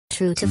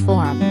true to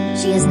form,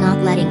 she is not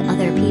letting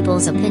other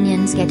people's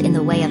opinions get in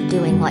the way of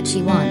doing what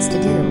she wants to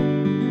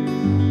do.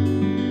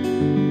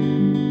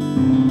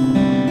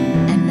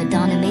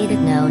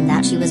 Known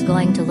that she was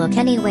going to look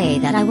any way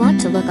that I want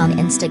to look on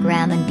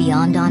Instagram and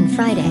beyond on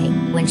Friday,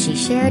 when she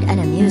shared an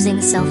amusing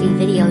selfie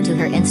video to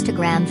her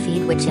Instagram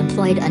feed which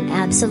employed an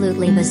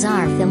absolutely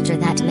bizarre filter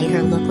that made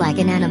her look like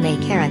an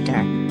anime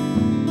character.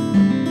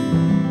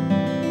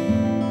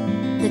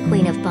 The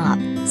Queen of Pop,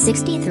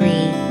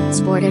 63,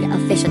 sported a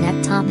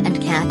fishnet top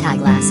and cat eye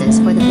glasses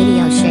for the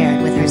video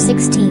shared with her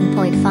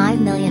 16.5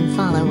 million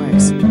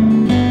followers.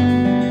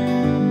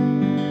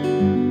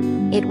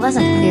 It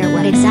wasn't clear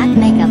what exact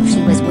makeup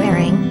she was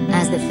wearing,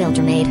 as the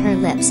filter made her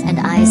lips and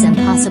eyes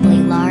impossibly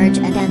large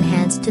and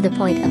enhanced to the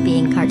point of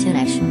being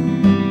cartoonish.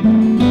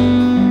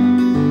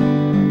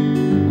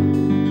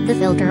 The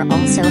filter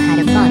also had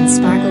a fun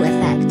sparkle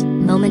effect,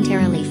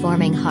 momentarily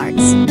forming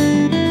hearts.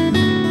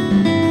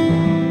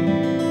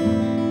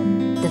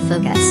 The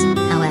focus,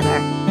 however,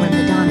 were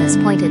Madonna's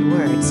pointed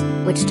words,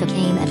 which took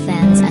aim at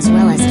fans as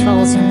well as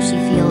trolls whom she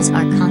feels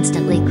are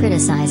constantly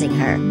criticizing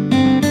her.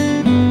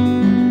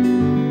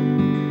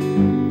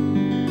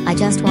 I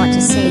just want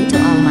to say to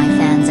all my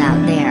fans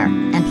out there,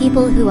 and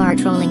people who are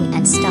trolling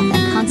and stuff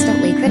and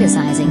constantly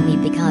criticizing me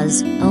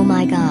because, oh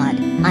my god,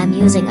 I'm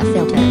using a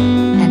filter.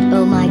 And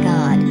oh my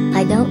god,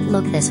 I don't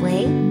look this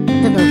way?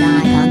 The Vogue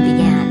icon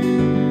began.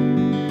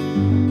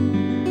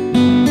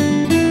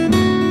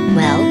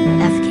 Well,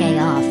 FK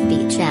off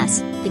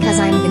BHS, because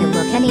I'm gonna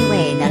look any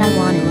way that I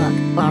wanna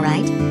look,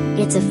 alright?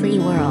 It's a free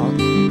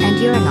world. And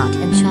you're not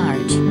in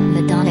charge,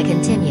 Madonna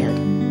continued.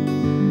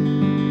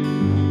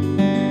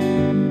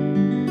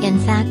 In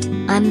fact,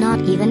 I'm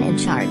not even in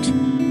charge,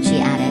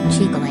 she added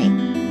cheekily.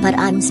 But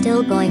I'm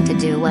still going to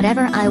do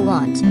whatever I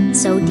want,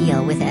 so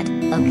deal with it,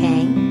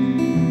 okay?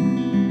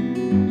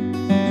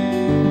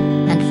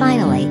 And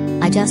finally,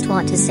 I just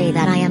want to say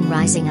that I am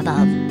rising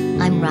above.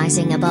 I'm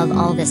rising above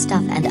all this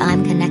stuff and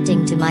I'm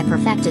connecting to my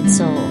perfected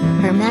soul,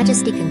 Her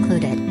Majesty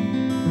concluded.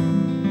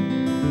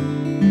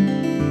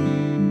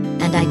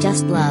 And I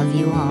just love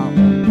you all.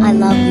 I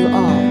love you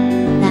all.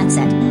 That's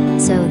it.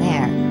 So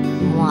there.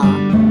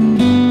 Mwah.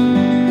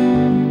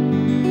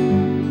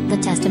 The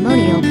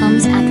testimonial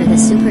comes after the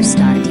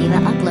superstar diva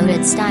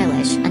uploaded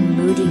stylish and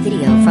moody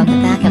video from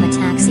the back of a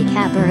taxi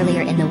cab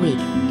earlier in the week,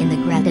 in the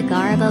Greta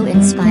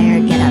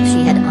Garbo-inspired getup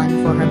she had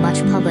on for her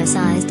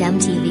much-publicized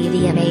MTV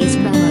VMAs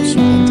promo shoot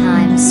in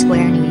Times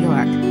Square, New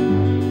York.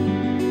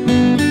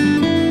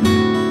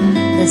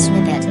 The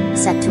snippet,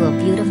 set to a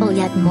beautiful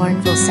yet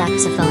mournful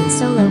saxophone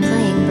solo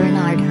playing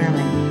Bernard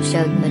Herrmann,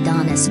 showed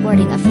Madonna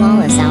sporting a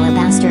flawless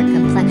alabaster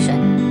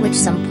complexion, which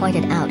some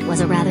pointed out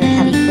was a rather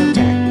heavy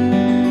filter.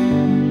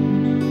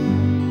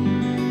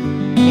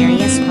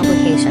 Various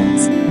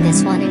publications,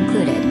 this one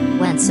included,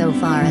 went so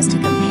far as to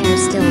compare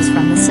stills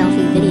from the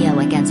selfie video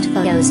against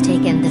photos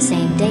taken the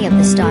same day of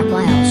the star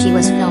while she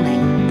was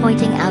filming,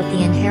 pointing out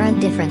the inherent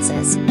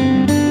differences.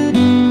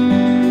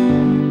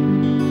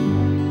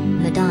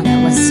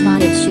 Madonna was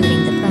spotted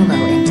shooting the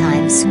promo in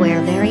Times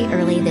Square very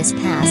early this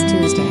past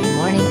Tuesday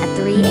morning at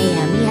 3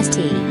 a.m.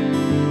 EST.